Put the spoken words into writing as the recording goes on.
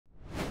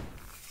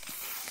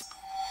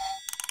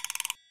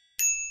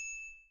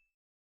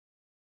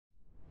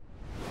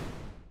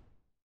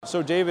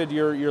So David,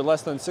 you're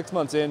less than 6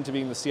 months into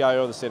being the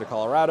CIO of the state of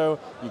Colorado.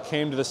 You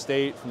came to the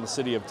state from the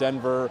city of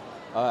Denver.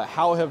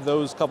 How have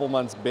those couple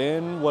months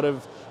been? What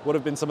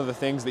have been some of the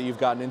things that you've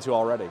gotten into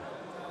already?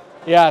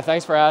 Yeah,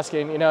 thanks for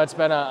asking. You know, it's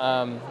been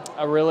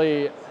a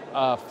really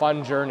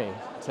fun journey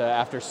to,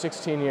 after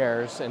 16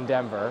 years in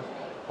Denver,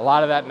 a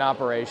lot of that in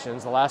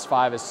operations, the last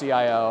 5 as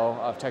CIO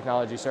of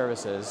technology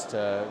services,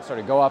 to sort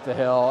of go up the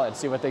hill and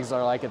see what things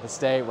are like at the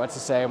state, what's the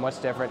same, what's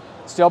different.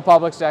 Still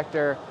public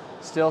sector,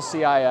 still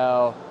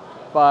CIO,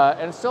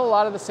 and still a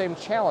lot of the same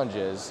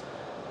challenges,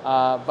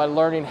 but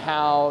learning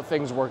how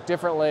things work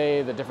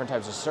differently, the different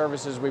types of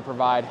services we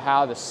provide,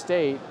 how the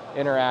state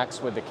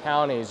interacts with the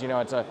counties. You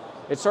know,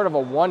 it's sort of a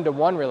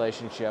one-to-one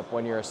relationship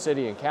when you're a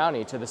city and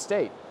county to the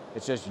state.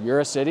 It's just you're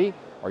a city,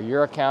 or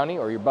you're a county,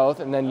 or you're both,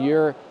 and then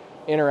you're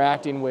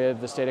interacting with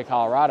the state of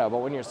Colorado. But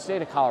when you're the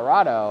state of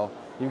Colorado,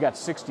 you've got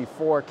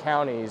 64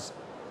 counties,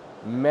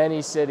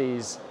 many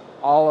cities,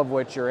 all of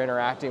which you're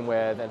interacting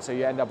with, and so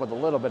you end up with a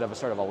little bit of a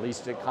sort of a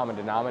least common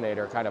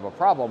denominator kind of a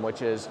problem,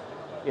 which is,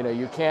 you know,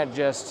 you can't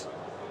just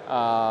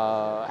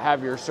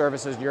have your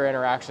services, your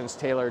interactions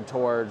tailored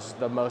towards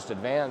the most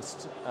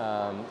advanced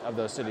of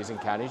those cities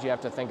and counties. You have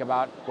to think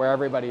about where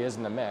everybody is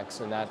in the mix,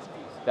 and that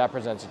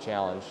presents a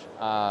challenge.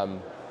 And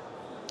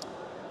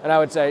I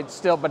would say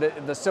still,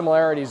 but the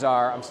similarities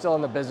are, I'm still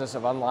in the business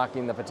of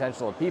unlocking the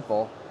potential of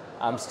people.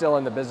 I'm still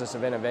in the business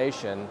of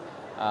innovation.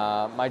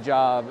 My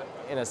job,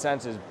 in a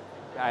sense, is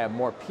I have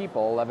more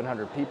people,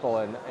 1,100 people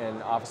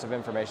in Office of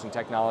Information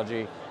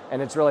Technology,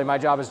 and it's really my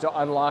job is to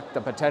unlock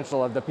the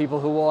potential of the people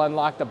who will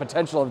unlock the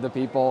potential of the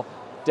people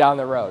down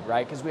the road,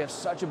 right? Because we have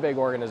such a big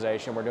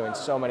organization, we're doing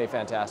so many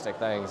fantastic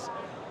things.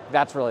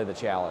 That's really the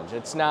challenge.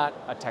 It's not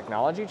a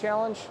technology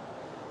challenge,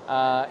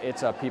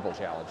 it's a people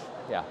challenge,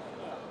 yeah.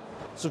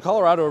 So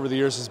Colorado over the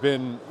years has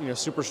been, you know,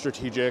 super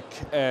strategic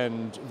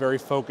and very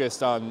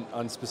focused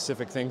on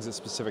specific things at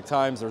specific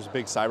times. There was a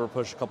big cyber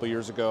push a couple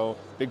years ago,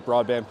 big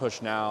broadband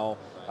push now.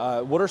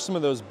 What are some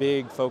of those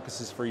big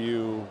focuses for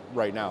you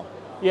right now?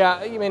 Yeah,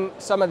 I mean,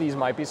 some of these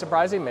might be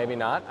surprising, maybe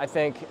not. I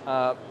think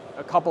a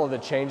couple of the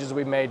changes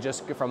we've made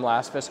just from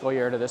last fiscal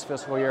year to this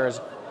fiscal year is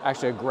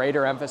actually a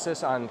greater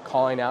emphasis on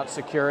calling out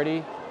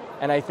security.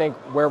 And I think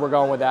where we're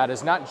going with that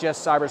is not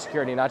just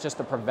cybersecurity, not just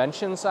the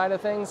prevention side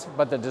of things,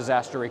 but the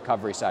disaster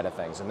recovery side of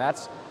things. And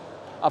that's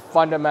a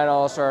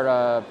fundamental sort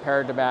of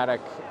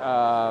paradigmatic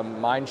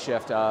mind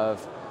shift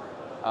of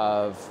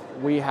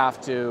we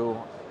have to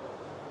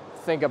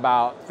think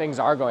about things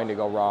are going to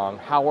go wrong.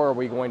 How are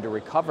we going to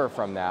recover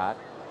from that?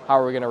 How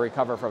are we going to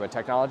recover from a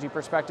technology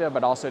perspective?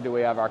 But also, do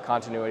we have our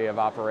continuity of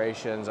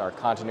operations, our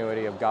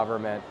continuity of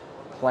government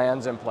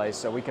plans in place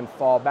so we can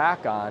fall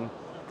back on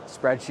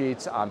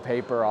spreadsheets, on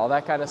paper, all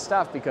that kind of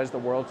stuff, because the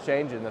world's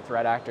changing, the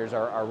threat actors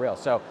are real.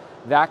 So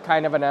that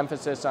kind of an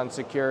emphasis on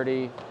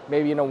security,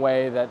 maybe in a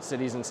way that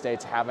cities and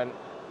states haven't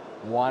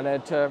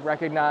wanted to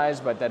recognize,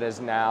 but that is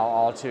now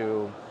all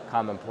too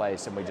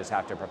commonplace, and we just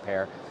have to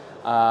prepare.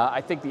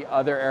 I think the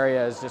other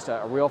area is just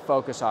a real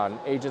focus on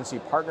agency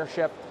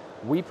partnership.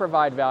 We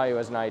provide value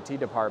as an IT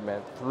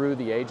department through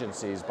the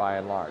agencies by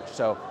and large.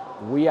 So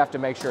we have to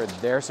make sure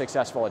they're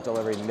successful at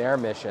delivering their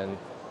mission.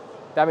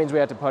 That means we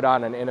have to put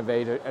on an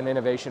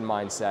innovation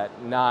mindset,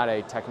 not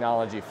a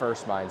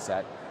technology-first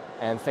mindset,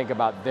 and think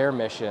about their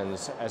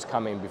missions as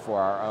coming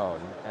before our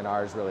own, and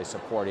ours really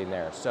supporting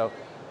theirs. So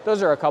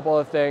those are a couple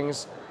of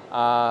things.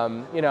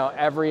 You know,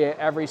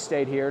 every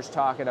state here is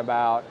talking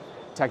about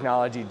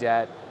technology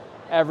debt.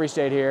 Every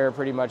state here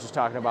pretty much is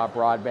talking about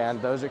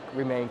broadband. Those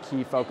remain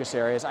key focus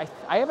areas. I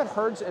haven't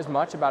heard as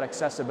much about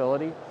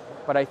accessibility,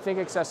 but I think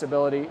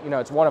accessibility, you know,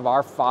 it's one of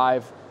our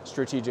 5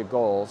 strategic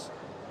goals.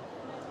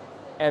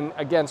 And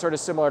again, sort of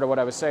similar to what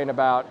I was saying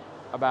about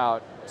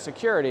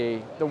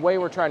security, the way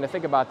we're trying to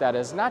think about that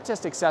is not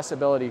just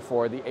accessibility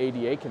for the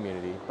ADA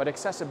community, but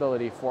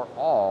accessibility for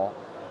all.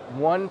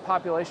 One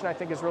population I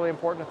think is really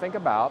important to think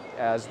about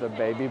as the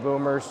baby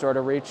boomers sort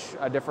of reach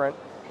a different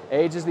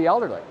age is the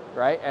elderly,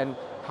 right? And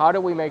how do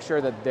we make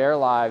sure that their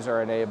lives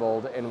are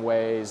enabled in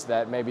ways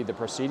that maybe the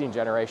preceding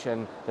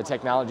generation, the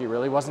technology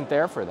really wasn't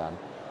there for them.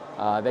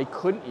 They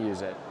couldn't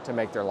use it to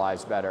make their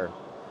lives better.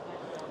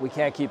 We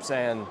can't keep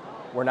saying,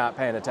 we're not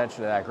paying attention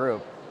to that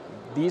group.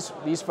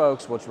 These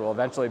folks, which will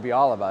eventually be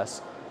all of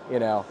us, you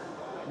know,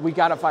 we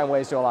got to find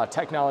ways to allow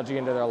technology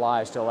into their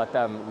lives to let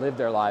them live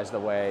their lives the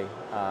way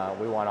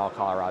we want all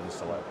Coloradans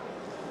to live.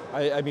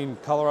 I mean,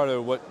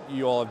 Colorado, what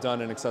you all have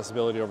done in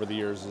accessibility over the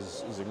years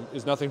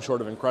is nothing short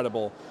of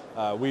incredible.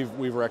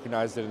 We've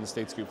recognized it in the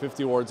StateScoop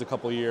 50 Awards a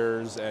couple of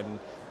years,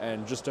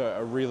 and just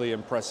a really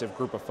impressive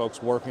group of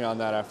folks working on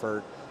that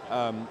effort.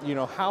 You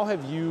know, how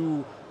have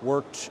you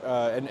worked,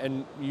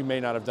 and you may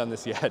not have done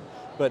this yet,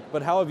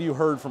 but how have you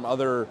heard from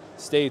other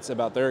states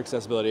about their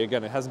accessibility?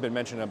 Again, it hasn't been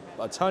mentioned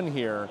a ton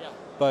here, yeah.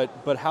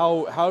 But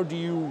how do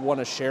you want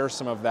to share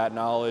some of that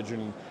knowledge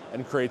and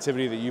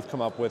creativity that you've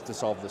come up with to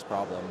solve this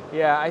problem?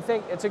 Yeah, I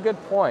think it's a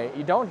good point.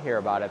 You don't hear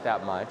about it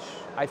that much.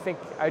 I think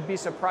I'd be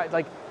surprised,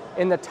 like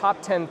in the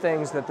top 10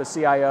 things that the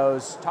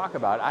CIOs talk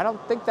about, I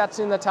don't think that's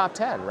in the top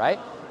 10, right?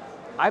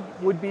 I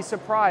would be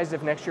surprised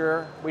if next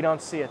year we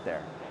don't see it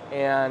there.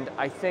 And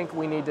I think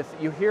we need to,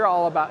 you hear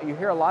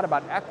a lot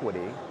about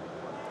equity,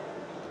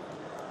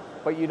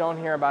 but you don't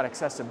hear about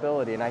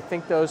accessibility. And I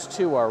think those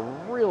two are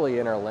really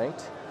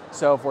interlinked.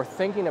 So if we're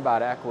thinking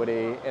about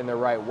equity in the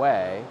right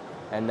way,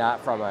 and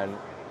not from an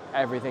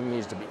everything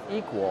needs to be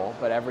equal,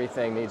 but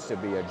everything needs to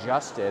be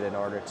adjusted in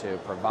order to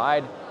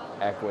provide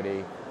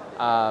equity,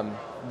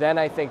 then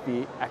I think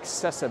the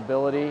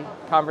accessibility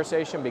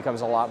conversation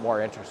becomes a lot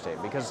more interesting,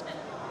 because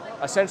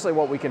essentially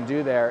what we can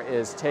do there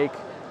is take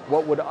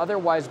what would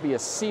otherwise be a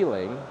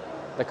ceiling,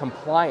 the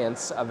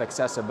compliance of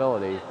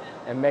accessibility,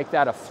 and make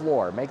that a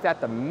floor, make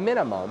that the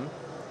minimum,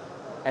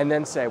 and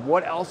then say,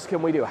 what else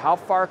can we do? How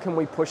far can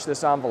we push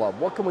this envelope?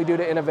 What can we do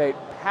to innovate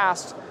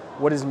past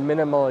what is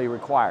minimally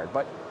required?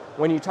 But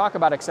when you talk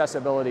about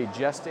accessibility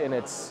just in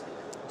its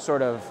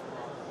sort of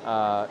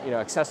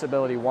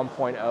accessibility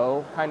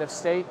 1.0 kind of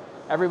state,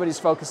 everybody's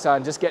focused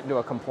on just getting to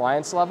a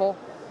compliance level.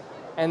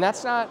 And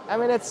that's not, I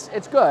mean,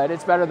 it's good,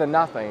 it's better than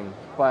nothing,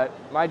 but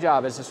my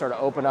job is to sort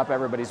of open up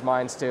everybody's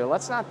minds to,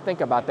 let's not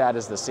think about that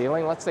as the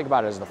ceiling, let's think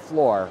about it as the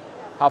floor.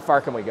 How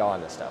far can we go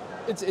on this stuff?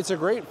 It's a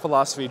great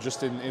philosophy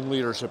just in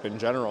leadership in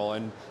general,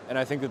 and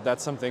I think that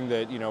that's something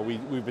that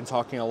we've been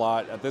talking a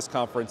lot at this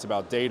conference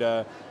about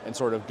data and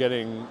sort of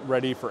getting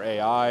ready for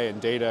AI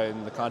and data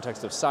in the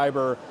context of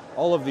cyber,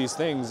 all of these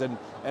things, and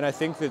I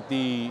think that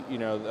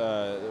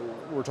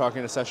we're talking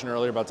in a session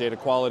earlier about data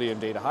quality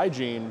and data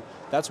hygiene.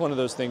 That's one of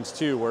those things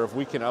too, where if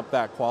we can up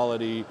that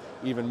quality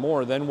even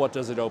more, then what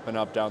does it open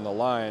up down the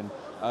line?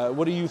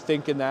 What do you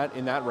think in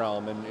that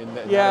realm?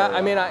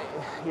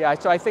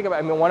 So I think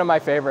about, one of my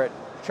favorite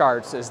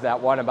charts is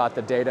that one about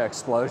the data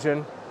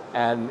explosion,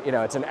 and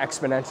it's an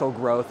exponential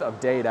growth of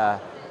data,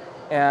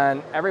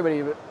 and everybody,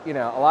 a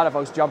lot of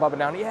folks jump up and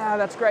down, yeah,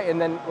 that's great, and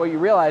then what you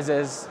realize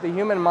is the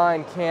human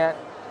mind can't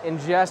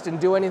ingest and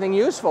do anything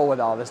useful with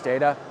all this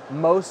data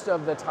most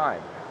of the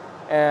time,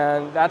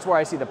 and that's where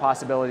I see the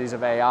possibilities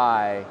of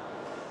AI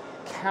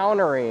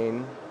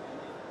countering,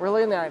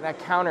 really not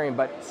countering,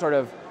 but sort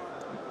of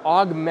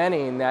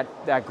augmenting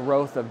that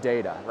growth of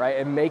data, right?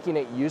 And making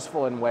it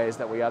useful in ways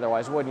that we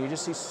otherwise wouldn't. You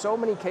just see so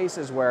many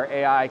cases where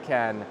AI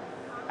can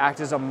act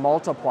as a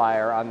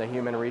multiplier on the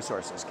human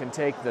resources, can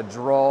take the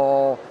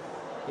droll,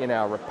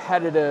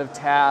 repetitive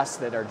tasks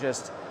that are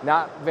just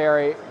not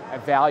very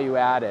value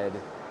added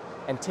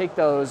and take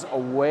those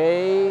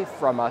away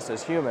from us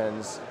as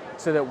humans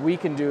so that we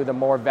can do the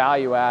more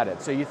value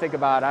added. So you think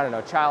about,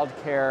 child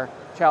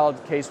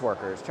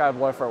caseworkers, child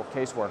welfare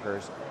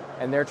caseworkers,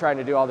 and they're trying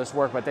to do all this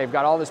work, but they've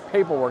got all this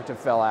paperwork to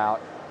fill out,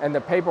 and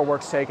the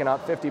paperwork's taken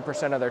up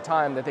 50% of their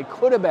time that they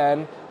could have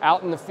been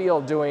out in the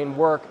field doing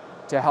work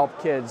to help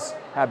kids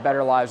have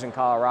better lives in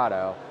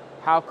Colorado.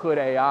 How could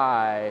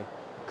AI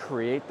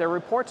create their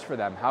reports for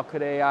them? How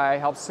could AI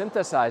help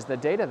synthesize the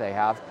data they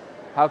have?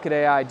 How could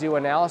AI do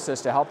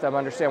analysis to help them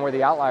understand where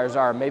the outliers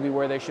are, maybe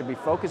where they should be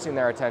focusing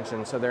their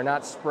attention so they're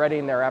not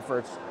spreading their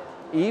efforts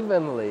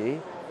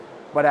evenly,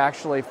 but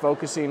actually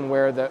focusing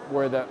where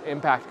the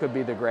impact could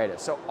be the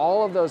greatest. So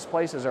all of those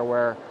places are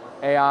where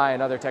AI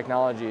and other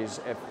technologies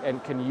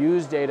and can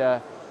use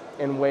data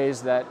in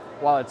ways that,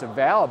 while it's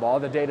available,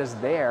 the data's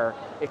there,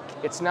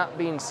 it's not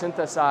being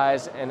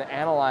synthesized and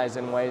analyzed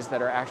in ways that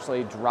are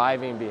actually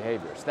driving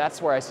behaviors. That's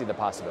where I see the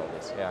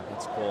possibilities. Yeah,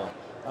 that's cool.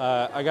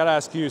 I got to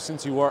ask you,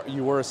 since you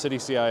were a city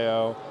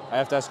CIO, I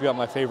have to ask you about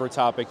my favorite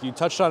topic. You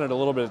touched on it a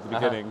little bit at the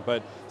beginning,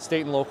 but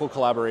state and local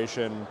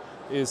collaboration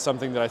is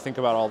something that I think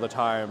about all the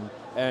time,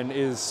 and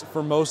is,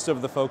 for most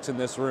of the folks in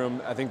this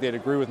room, I think they'd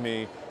agree with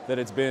me that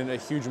it's been a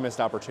huge missed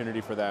opportunity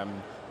for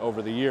them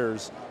over the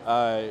years.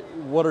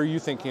 What are you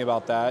thinking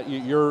about that?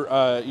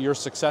 Your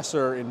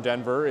successor in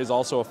Denver is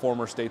also a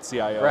former state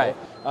CIO. Right.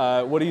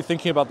 What are you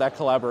thinking about that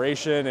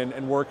collaboration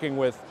and working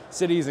with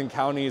cities and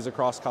counties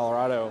across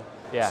Colorado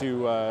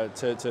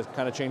to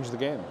kind of change the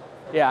game?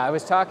 Yeah, I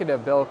was talking to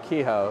Bill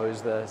Kehoe,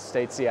 who's the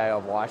state CIO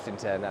of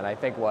Washington, and I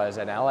think was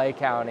in LA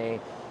County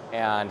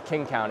and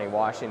King County,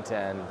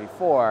 Washington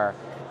before,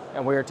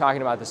 and we were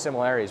talking about the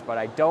similarities, but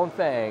I don't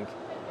think,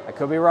 I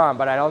could be wrong,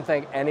 but I don't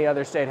think any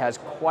other state has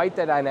quite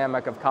the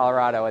dynamic of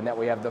Colorado, in that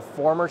we have the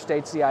former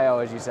state CIO,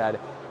 as you said,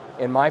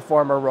 in my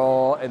former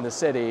role in the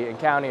city and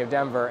county of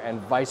Denver,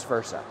 and vice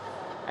versa.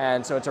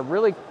 And so it's a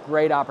really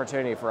great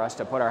opportunity for us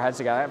to put our heads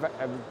together.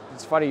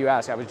 It's funny you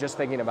ask, I was just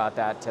thinking about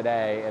that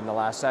today in the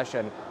last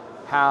session,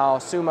 how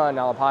Suma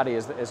Nalapati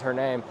is her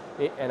name,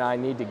 and I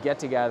need to get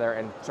together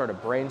and sort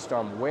of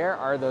brainstorm where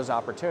are those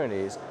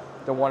opportunities.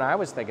 The one I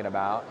was thinking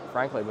about,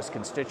 frankly, was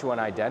constituent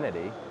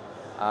identity,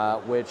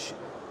 which,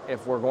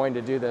 if we're going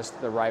to do this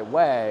the right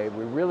way,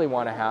 we really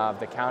want to have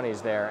the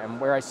counties there.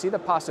 And where I see the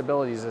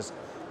possibilities is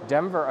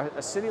Denver,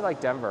 a city like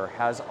Denver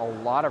has a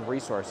lot of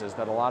resources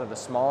that a lot of the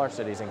smaller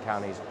cities and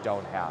counties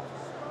don't have.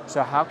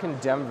 So how can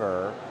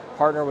Denver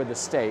partner with the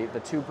state,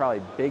 the two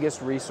probably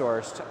biggest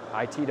resourced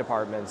IT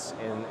departments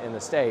in the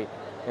state,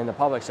 in the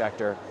public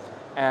sector,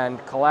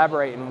 and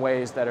collaborate in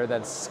ways that are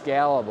then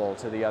scalable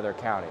to the other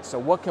counties? So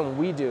what can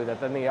we do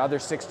that then the other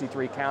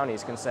 63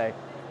 counties can say,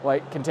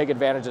 can take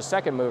advantage of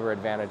second mover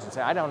advantage and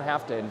say, I don't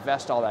have to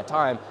invest all that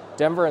time.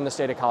 Denver and the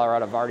state of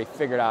Colorado have already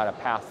figured out a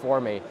path for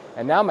me.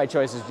 And now my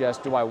choice is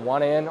just, do I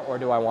want in or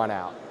do I want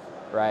out,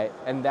 right?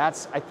 And I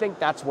think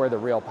that's where the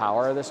real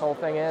power of this whole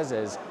thing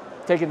is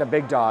taking the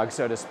big dog,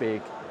 so to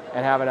speak,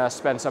 and having us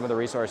spend some of the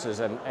resources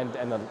and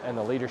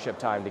the leadership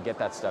time to get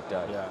that stuff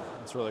done. Yeah,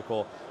 it's really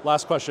cool.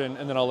 Last question,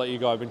 and then I'll let you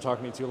go. I've been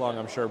talking to you too long,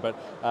 I'm sure, but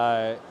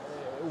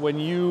when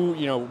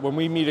when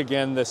we meet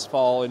again this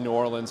fall in New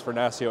Orleans for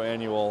NASCIO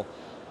Annual,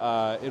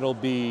 it'll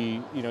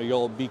be,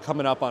 you'll be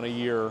coming up on a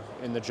year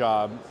in the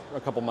job, a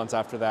couple months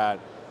after that.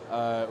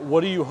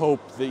 What do you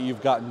hope that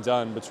you've gotten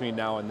done between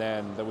now and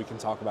then that we can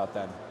talk about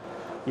then?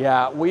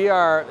 Yeah,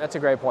 that's a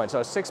great point.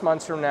 So 6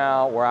 months from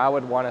now, where I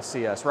would want to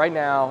see us. Right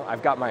now,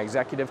 I've got my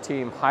executive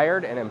team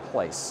hired and in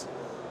place.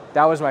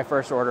 That was my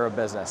first order of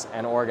business,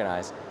 and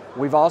organized.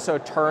 We've also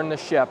turned the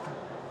ship.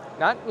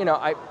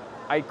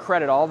 I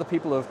credit all the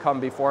people who have come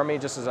before me,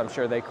 just as I'm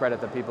sure they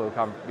credit the people who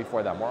come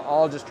before them. We're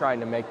all just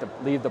trying to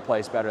leave the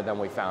place better than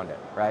we found it,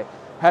 right?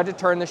 Had to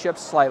turn the ship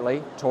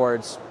slightly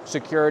towards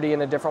security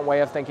and a different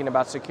way of thinking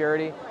about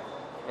security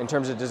in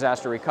terms of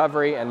disaster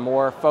recovery, and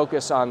more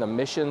focus on the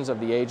missions of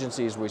the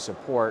agencies we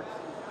support.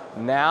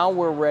 Now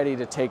we're ready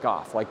to take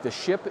off. Like, the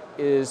ship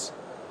is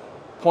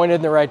pointed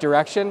in the right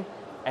direction,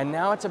 and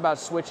now it's about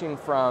switching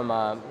from,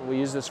 we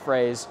use this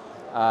phrase,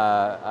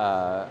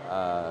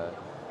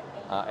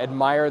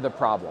 admire the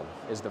problem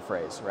is the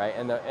phrase, right?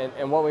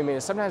 And what we mean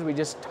is sometimes we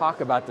just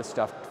talk about this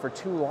stuff for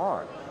too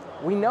long.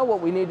 We know what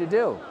we need to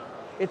do.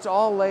 It's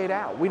all laid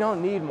out. We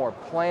don't need more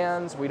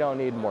plans. We don't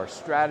need more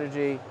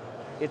strategy.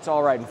 It's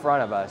all right in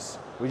front of us.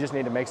 We just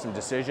need to make some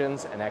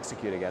decisions and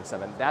execute against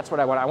them. And that's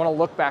what I want. I want to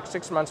look back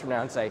 6 months from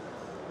now and say,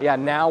 yeah,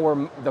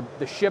 now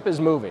the ship is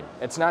moving.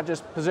 It's not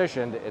just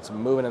positioned, it's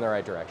moving in the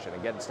right direction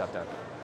and getting stuff done.